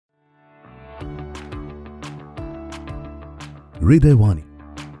Hridayawani,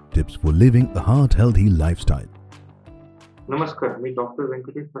 tips for living a heart-healthy lifestyle. नमस्कार, मी doctor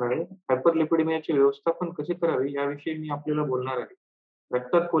Venkatesh Harale. हायपरलिपिडेमियाचे व्यवस्थापन कसे करावे याविषयी मी आपल्याला बोलणार आहे.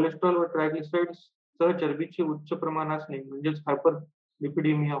 रक्तात कोलेस्ट्रॉल व ट्रायग्लिसराइड्स सह चरबीचे उच्च प्रमाण असणे म्हणजेच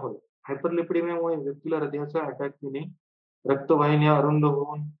हायपरलिपिडेमिया होय. हायपरलिपिडेमियामुळे व्यक्तीला हृदयाचा अटॅक येणे, रक्तवाहिन्या अरुंद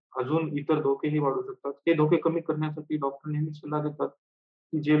होऊन अजून इतर धोकेही वाढू शकतात. हे धोके कमी करण्यासाठी डॉक्टर नेहमी सल्ला देतात,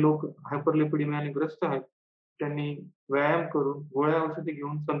 की जे लोक हायपरलिपिडेमियाने ग्रस्त आहेत, त्यांनी व्यायाम करून, गोळ्या औषधे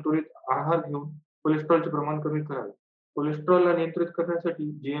घेऊन, संतुलित आहार घेऊन कोलेस्ट्रॉलचे प्रमाण कमी करावे. कोलेस्ट्रॉलला नियंत्रित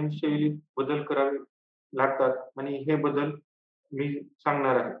करण्यासाठी जीवनशैलीत बदल करावे लागतात आणि हे बदल मी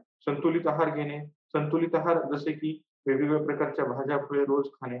सांगणार आहे. संतुलित आहार घेणे. संतुलित आहार जसे की वेगवेगळ्या प्रकारच्या भाज्या, फळे रोज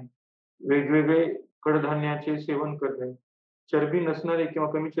खाणे, वेगवेगळे कडधान्याचे सेवन करणे, चरबी नसणारे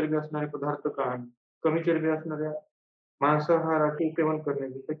किंवा कमी चरबी असणारे पदार्थ खाणे, कमी चरबी असणाऱ्या मांसाहाराचे सेवन करणे,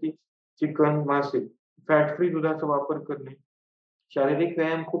 जसं की चिकन, मासे, फॅट फ्री दुधाचा वापर करणे. शारीरिक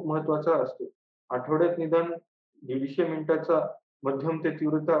व्यायाम खूप महत्त्वाचा असतो. आठवड्यात निदान 150 मिनिटाचा मध्यम ते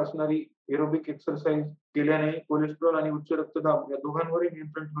तीव्रता असणारी एरोबिक एक्सरसाइज केल्याने कोलेस्ट्रॉल आणि उच्च रक्तदाब या दोघांवरही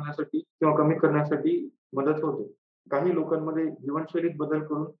नियंत्रण ठेवण्यासाठी किंवा कमी करण्यासाठी मदत होते. काही लोकांमध्ये जीवनशैलीत बदल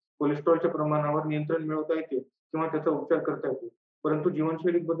करून कोलेस्ट्रॉलच्या प्रमाणावर नियंत्रण मिळवता येते किंवा त्याचा उपचार करता येतो. परंतु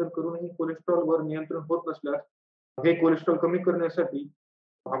जीवनशैलीत बदल करूनही कोलेस्ट्रॉलवर नियंत्रण होत नसल्यास हे कोलेस्ट्रॉल कमी करण्यासाठी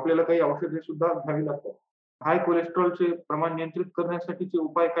आपल्याला काही औषधे सुद्धा घ्यावी लागतात. हाय कोलेस्ट्रॉलचे प्रमाण नियंत्रित करण्यासाठीचे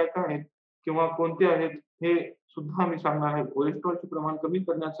उपाय काय-काय आहेत किंवा कोणते आहेत हे सुद्धा मी सांगणार आहे. कोलेस्ट्रॉलचे प्रमाण कमी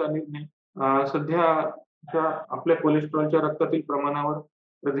करण्याचा निर्णय सध्याच्या आपल्या कोलेस्ट्रॉलच्या रक्तातील प्रमाणावर,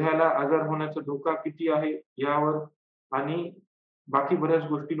 हृदयाला आजार होण्याचा धोका किती आहे यावर आणि बाकी बऱ्याच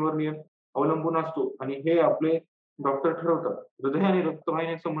गोष्टींवर अवलंबून असतो आणि हे आपले डॉक्टर ठरवतात. हृदय आणि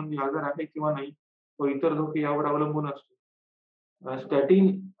रक्तवाहिन्यासंबंधी आजार आहे किंवा नाही व इतर धोके यावर अवलंबून असतो.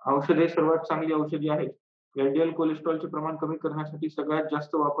 स्टॅटिन औषधे सर्वात चांगली औषधी आहेत. एलडीएल कोलेस्ट्रॉलचे प्रमाण कमी करण्यासाठी सगळ्यात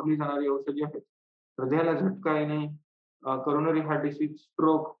जास्त वापरली जाणारी औषधी आहेत. हृदयाला झटका येणे, करोनरी हार्ट डिसीज,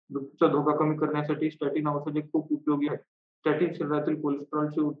 स्ट्रोक, मृत्यूचा धोका कमी करण्यासाठी स्टॅटिन औषधे खूप उपयोगी आहेत. स्टॅटिन शरीरातील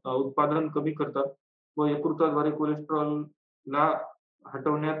कोलेस्ट्रॉलचे उत्पादन कमी करतात व यकृताद्वारे कोलेस्ट्रॉलला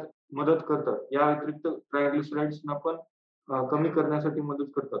हटवण्यात मदत करतात. या व्यतिरिक्त ट्रायग्लिसराइड्सना पण कमी करण्यासाठी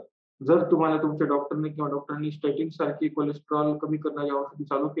मदत करतात. जर तुम्हाला तुमच्या डॉक्टरने किंवा डॉक्टरांनी स्टॅटिन सारखी कोलेस्ट्रॉल कमी करणारी औषधे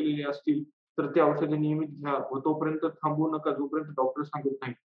चालू केलेली असतील, तर ती औषधे नियमित घ्या व तोपर्यंत थांबवू नका जोपर्यंत डॉक्टर सांगत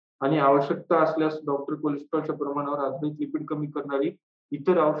नाही. आणि आवश्यकता असल्यास डॉक्टर कोलेस्ट्रॉलच्या प्रमाणावर आधारित लिपिड कमी करणारी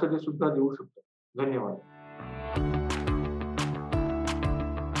इतर औषधे सुद्धा देऊ शकतात. धन्यवाद.